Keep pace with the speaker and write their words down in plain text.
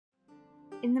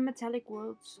In the metallic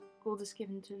worlds, gold is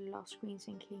given to the lost queens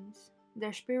and kings.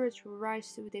 Their spirits will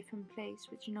rise to a different place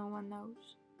which no one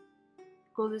knows.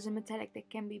 Gold is a metallic that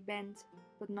can be bent,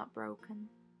 but not broken.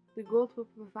 The gold will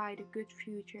provide a good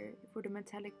future for the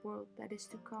metallic world that is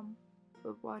to come,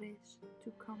 but what is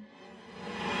to come.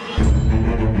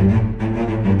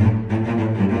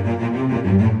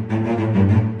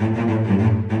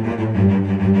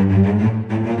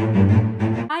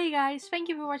 Hi guys, thank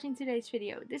you for watching today's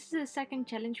video. This is the second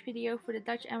challenge video for the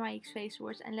Dutch NYX Face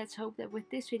Awards, and let's hope that with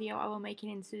this video I will make it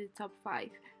into the top 5.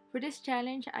 For this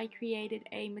challenge I created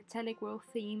a metallic world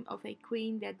theme of a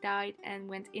queen that died and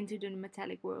went into the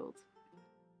metallic world.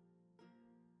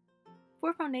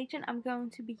 For foundation I'm going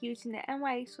to be using the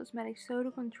NYX Cosmetics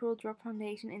Total Control Drop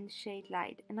Foundation in the shade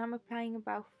Light, and I'm applying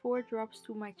about 4 drops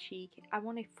to my cheek. I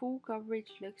want a full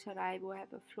coverage look so that I will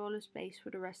have a flawless base for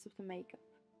the rest of the makeup.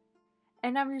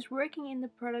 And I'm just working in the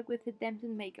product with a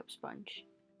dampened makeup sponge.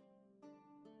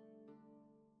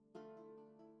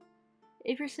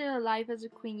 If you're still alive as a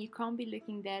queen, you can't be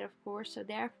looking dead, of course, so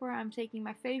therefore I'm taking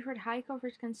my favorite high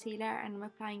coverage concealer and I'm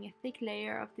applying a thick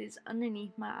layer of this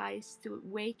underneath my eyes to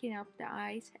waken up the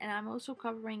eyes, and I'm also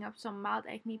covering up some mild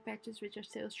acne patches which are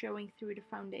still showing through the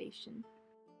foundation.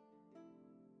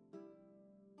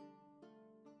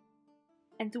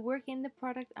 And to work in the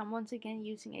product I'm once again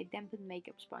using a dampened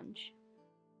makeup sponge.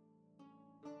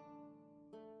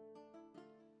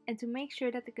 And to make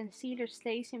sure that the concealer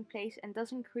stays in place and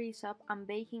doesn't crease up, I'm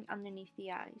baking underneath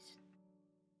the eyes.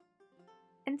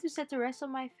 And to set the rest of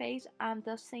my face, I'm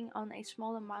dusting on a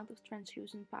small amount of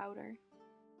translucent powder.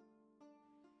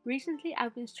 Recently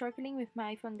I've been struggling with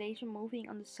my foundation moving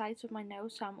on the sides of my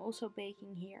nose, so I'm also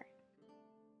baking here.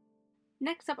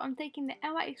 Next up I'm taking the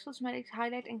NYX Cosmetics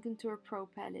Highlight and Contour Pro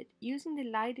palette. Using the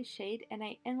lightest shade and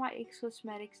a NYX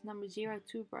Cosmetics No.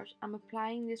 02 brush, I'm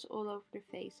applying this all over the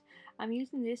face. I'm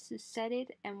using this to set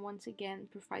it and once again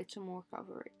provide some more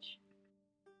coverage.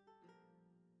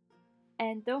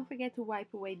 And don't forget to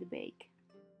wipe away the bake.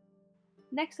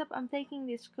 Next up I'm taking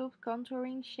this Sculpt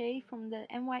Contouring shade from the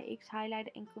NYX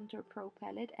Highlight and Contour Pro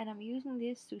palette, and I'm using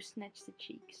this to snatch the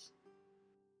cheeks.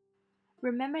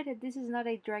 Remember that this is not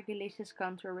a Dragulicious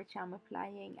contour which I'm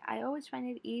applying. I always find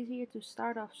it easier to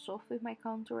start off soft with my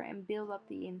contour and build up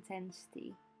the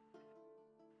intensity.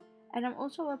 And I'm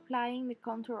also applying the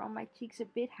contour on my cheeks a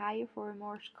bit higher for a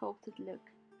more sculpted look.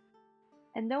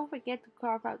 And don't forget to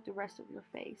carve out the rest of your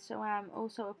face, so I'm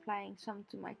also applying some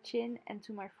to my chin and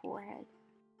to my forehead.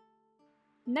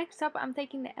 Next up I'm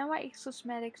taking the NYX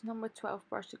Cosmetics No. 12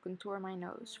 brush to contour my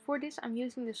nose. For this I'm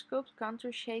using the Sculpt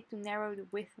Contour shade to narrow the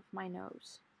width of my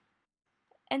nose.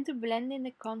 And to blend in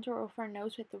the contour of our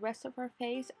nose with the rest of our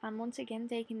face, I'm once again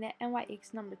taking the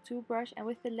NYX No. 2 brush, and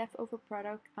with the leftover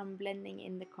product I'm blending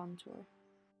in the contour.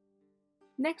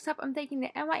 Next up I'm taking the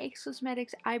NYX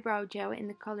Cosmetics Eyebrow Gel in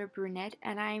the color Brunette,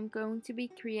 and I am going to be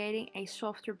creating a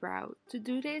softer brow. To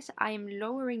do this I am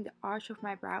lowering the arch of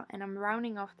my brow and I'm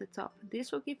rounding off the top.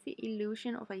 This will give the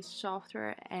illusion of a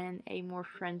softer and a more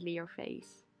friendlier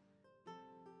face.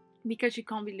 Because you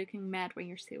can't be looking mad when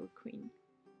you're still a queen.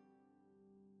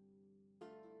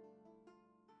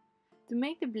 To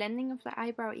make the blending of the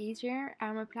eyebrow easier,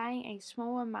 I'm applying a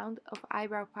small amount of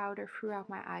eyebrow powder throughout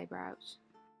my eyebrows.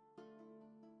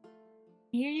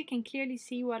 Here you can clearly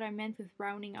see what I meant with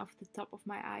rounding off the top of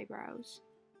my eyebrows.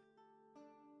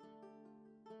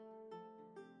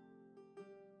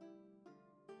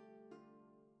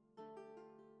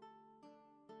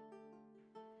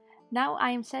 Now I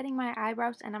am setting my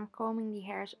eyebrows and I'm combing the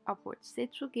hairs upwards.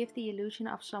 This will give the illusion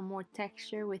of some more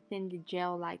texture within the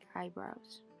gel-like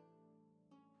eyebrows.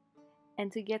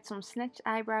 And to get some snatched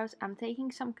eyebrows, I'm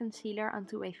taking some concealer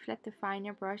onto a flat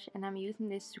definer brush and I'm using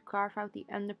this to carve out the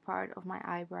under part of my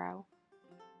eyebrow.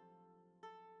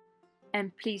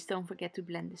 And please don't forget to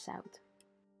blend this out.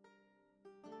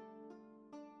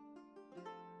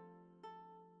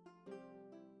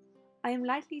 I am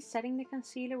lightly setting the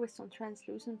concealer with some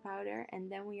translucent powder,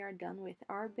 and then we are done with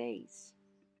our base.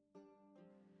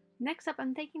 Next up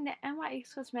I'm taking the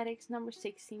NYX Cosmetics No.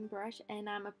 16 brush and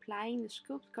I'm applying the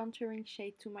Sculpt Contouring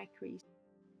shade to my crease.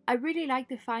 I really like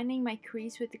defining my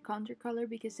crease with the contour color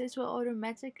because this will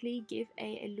automatically give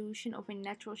an illusion of a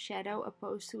natural shadow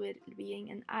opposed to it being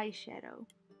an eyeshadow.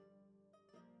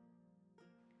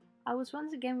 I was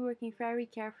once again working very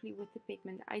carefully with the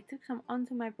pigment. I took some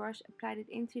onto my brush, applied it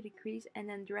into the crease and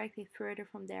then dragged it further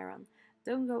from there on.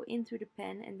 Don't go into the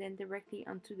pen and then directly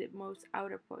onto the most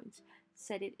outer points.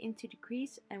 Set it into the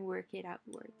crease and work it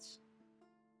outwards.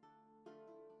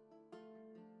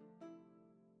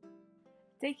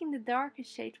 Taking the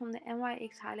darkest shade from the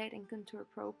NYX Highlight and Contour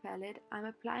Pro palette, I'm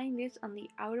applying this on the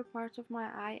outer parts of my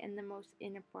eye and the most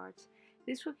inner parts.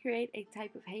 This will create a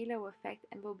type of halo effect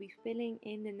and will be filling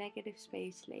in the negative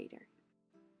space later.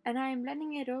 And I am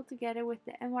blending it all together with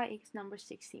the NYX number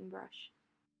 16 brush.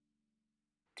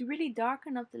 To really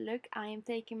darken up the look, I am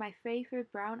taking my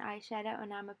favorite brown eyeshadow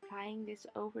and I'm applying this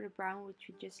over the brown which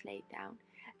we just laid down.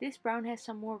 This brown has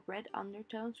some more red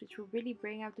undertones which will really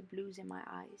bring out the blues in my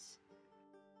eyes.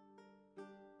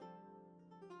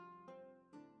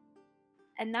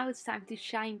 And now it's time to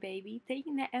shine, baby.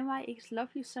 Taking the NYX Love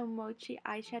You So Mochi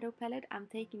eyeshadow palette, I'm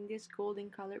taking this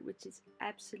golden color which is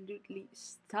absolutely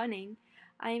stunning.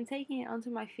 I am taking it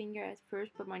onto my finger at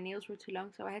first, but my nails were too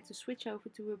long, so I had to switch over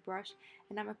to a brush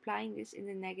and I'm applying this in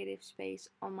the negative space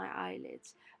on my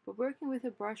eyelids. But working with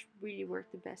a brush really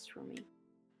worked the best for me.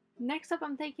 Next up,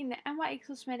 I'm taking the NYX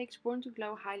Cosmetics Born to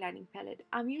Glow highlighting palette.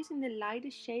 I'm using the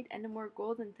lightest shade and the more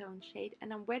golden tone shade,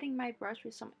 and I'm wetting my brush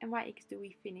with some NYX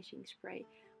Dewy finishing spray.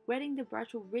 Wetting the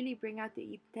brush will really bring out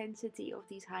the intensity of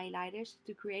these highlighters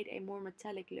to create a more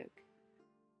metallic look.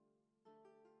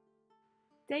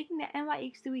 Taking the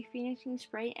NYX Dewy Finishing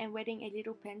Spray and wetting a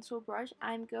little pencil brush,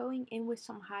 I'm going in with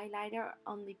some highlighter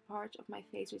on the parts of my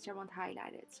face which I want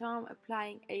highlighted. So I'm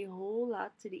applying a whole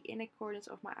lot to the inner corners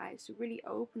of my eyes to really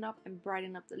open up and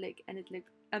brighten up the look, and it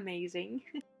looked amazing.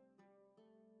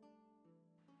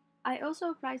 I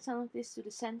also applied some of this to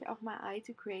the center of my eye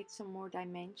to create some more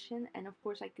dimension, and of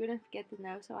course I couldn't forget the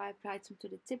nose, so I applied some to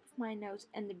the tip of my nose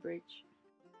and the bridge.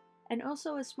 And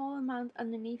also a small amount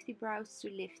underneath the brows to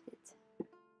lift it.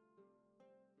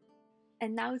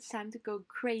 And now it's time to go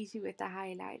crazy with the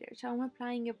highlighter. So I'm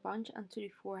applying a bunch onto the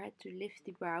forehead to lift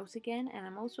the brows again, and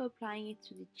I'm also applying it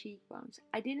to the cheekbones.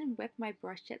 I didn't wet my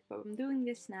brush yet, but I'm doing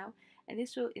this now, and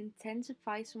this will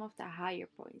intensify some of the higher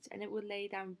points, and it will lay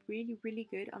down really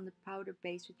good on the powder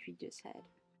base which we just had.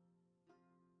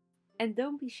 And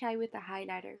don't be shy with the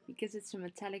highlighter, because it's a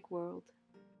metallic world.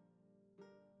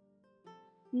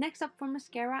 Next up for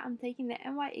mascara, I'm taking the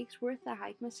NYX Worth the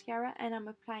Hype mascara and I'm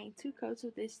applying 2 coats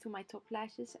of this to my top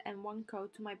lashes and 1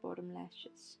 coat to my bottom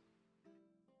lashes.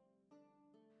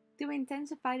 To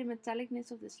intensify the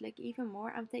metallicness of this look even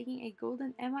more, I'm taking a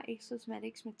golden NYX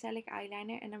Cosmetics metallic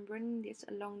eyeliner and I'm running this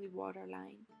along the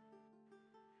waterline.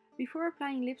 Before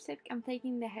applying lipstick, I'm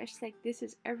taking the hashtag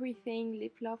ThisIsEverything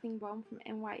lip loving balm from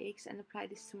NYX and apply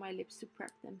this to my lips to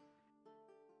prep them.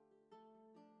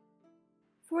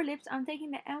 For lips, I'm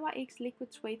taking the NYX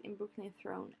Liquid Suede in Brooklyn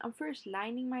Throne. I'm first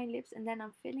lining my lips and then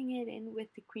I'm filling it in with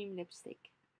the cream lipstick.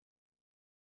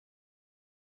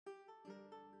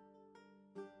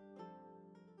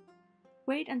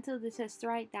 Wait until this has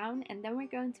dried down and then we're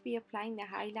going to be applying the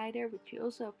highlighter, which we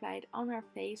also applied on our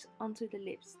face, onto the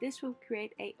lips. This will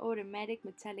create an automatic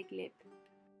metallic lip.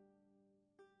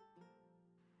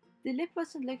 The lip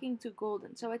wasn't looking too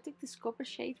golden, so I took this copper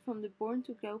shade from the Born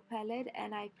to Glow palette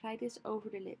and I applied this over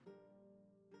the lip.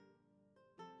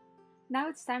 Now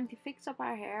it's time to fix up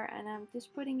our hair and I'm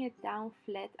just putting it down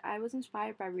flat. I was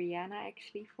inspired by Rihanna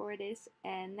actually for this,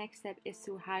 and next step is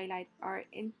to highlight our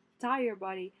entire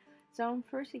body. So I'm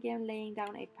first again laying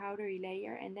down a powdery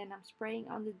layer and then I'm spraying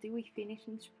on the dewy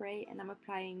finishing spray and I'm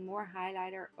applying more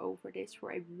highlighter over this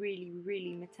for a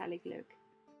really metallic look.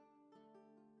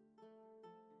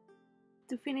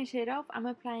 To finish it off, I'm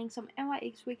applying some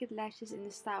NYX Wicked Lashes in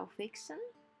the style Vixen.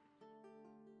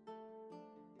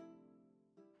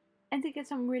 And to get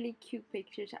some really cute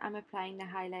pictures, I'm applying the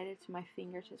highlighter to my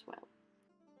fingers as well.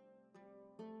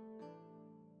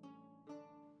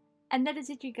 And that is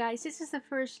it, you guys. This is the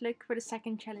first look for the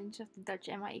second challenge of the Dutch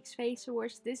NYX Face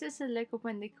Awards. This is a look of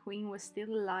when the queen was still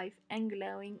alive and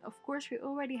glowing. Of course, we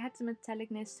already had the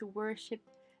metallicness to worship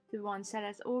the ones that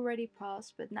has already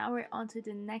passed, but now we're on to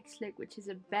the next look, which is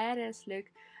a badass look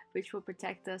which will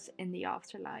protect us in the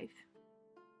afterlife.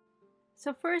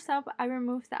 So first up, I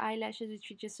removed the eyelashes which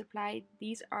we just applied.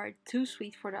 These are too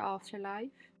sweet for the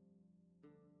afterlife.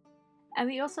 And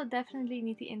we also definitely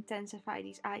need to intensify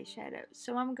these eyeshadows.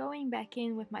 So I'm going back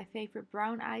in with my favorite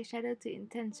brown eyeshadow to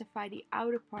intensify the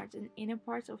outer parts and inner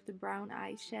parts of the brown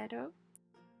eyeshadow.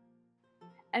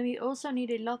 And we also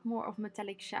need a lot more of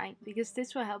metallic shine, because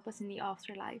this will help us in the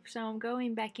afterlife. So I'm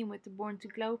going back in with the Born to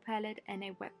Glow palette and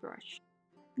a wet brush.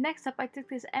 Next up, I took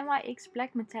this NYX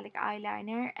black metallic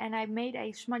eyeliner and I made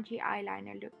a smudgy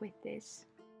eyeliner look with this.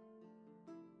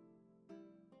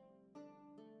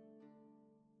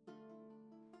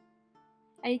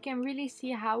 And you can really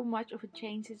see how much of a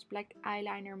change this black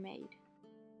eyeliner made.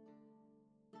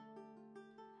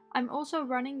 I'm also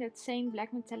running that same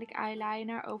black metallic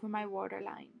eyeliner over my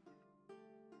waterline.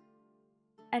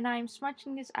 And I'm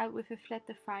smudging this out with a flat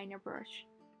definer brush.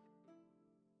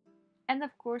 and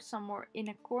of course some more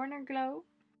inner corner glow.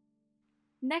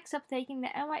 Next up, taking the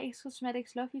NYX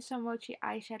Cosmetics Love You So Mochi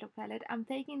eyeshadow palette, I'm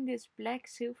taking this black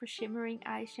silver shimmering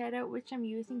eyeshadow, which I'm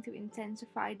using to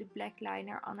intensify the black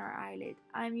liner on our eyelid.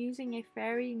 I'm using a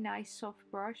very nice soft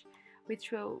brush,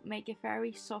 which will make a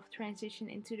very soft transition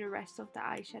into the rest of the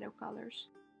eyeshadow colors.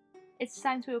 It's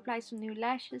time to apply some new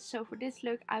lashes, so for this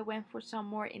look I went for some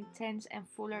more intense and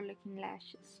fuller looking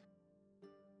lashes.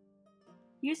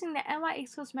 Using the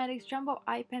NYX Cosmetics Jumbo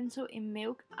Eye Pencil in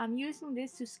Milk, I'm using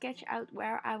this to sketch out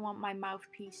where I want my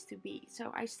mouthpiece to be.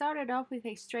 So I started off with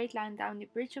a straight line down the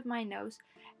bridge of my nose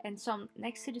and some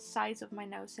next to the sides of my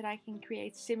nose so that I can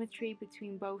create symmetry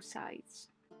between both sides.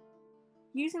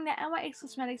 Using the NYX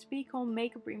Cosmetics Be Calm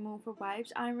Makeup Remover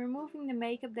wipes, I'm removing the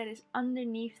makeup that is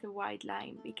underneath the white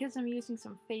line. Because I'm using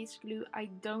some face glue, I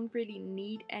don't really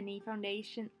need any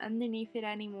foundation underneath it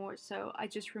anymore, so I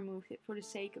just removed it for the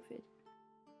sake of it.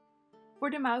 For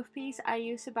the mouthpiece, I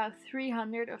used about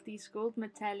 300 of these gold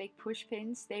metallic push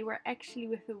pins. They were actually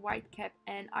with a white cap,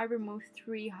 and I removed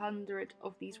 300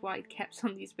 of these white caps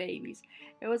on these babies.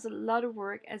 It was a lot of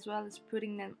work as well as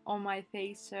putting them on my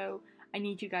face, so I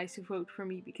need you guys to vote for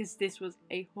me because this was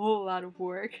a whole lot of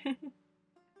work.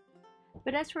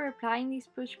 But as for applying these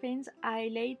push pins, I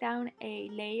laid down a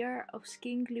layer of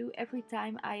skin glue every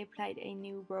time I applied a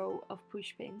new row of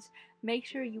push pins. Make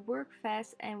sure you work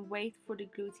fast and wait for the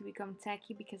glue to become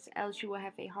tacky because else you will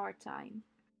have a hard time.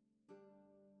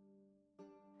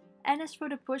 And as for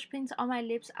the push pins on my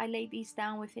lips, I laid these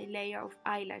down with a layer of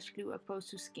eyelash glue opposed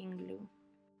to skin glue.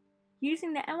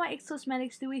 Using the NYX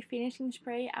Cosmetics Dewy Finishing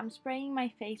Spray, I'm spraying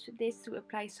my face with this to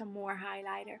apply some more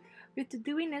highlighter. With the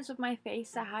dewiness of my face,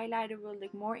 the highlighter will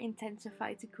look more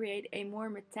intensified to create a more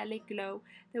metallic glow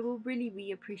that will really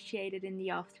be appreciated in the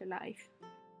afterlife.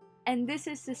 And this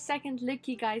is the second look,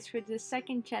 you guys, for the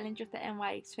second challenge of the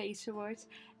NYX Face Awards.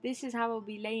 This is how I'll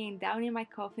be laying down in my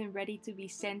coffin, ready to be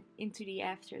sent into the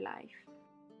afterlife.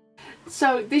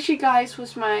 So this, you guys,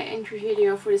 was my entry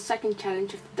video for the second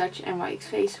challenge of the Dutch NYX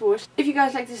Face Awards. If you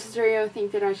guys like this tutorial and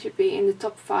think that I should be in the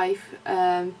top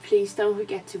 5, please don't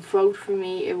forget to vote for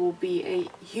me. It will be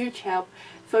a huge help.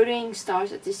 Voting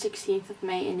starts at the 16th of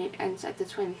May and it ends at the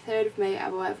 23rd of May. I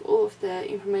will have all of the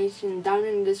information down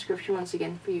in the description once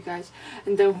again for you guys.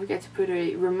 And don't forget to put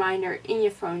a reminder in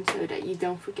your phone so that you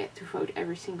don't forget to vote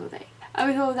every single day. And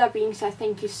with all that being said,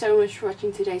 thank you so much for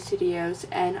watching today's videos,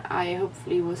 and I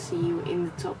hopefully will see you in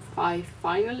the top 5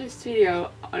 finalist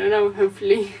video. I don't know,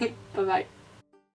 hopefully. Bye bye.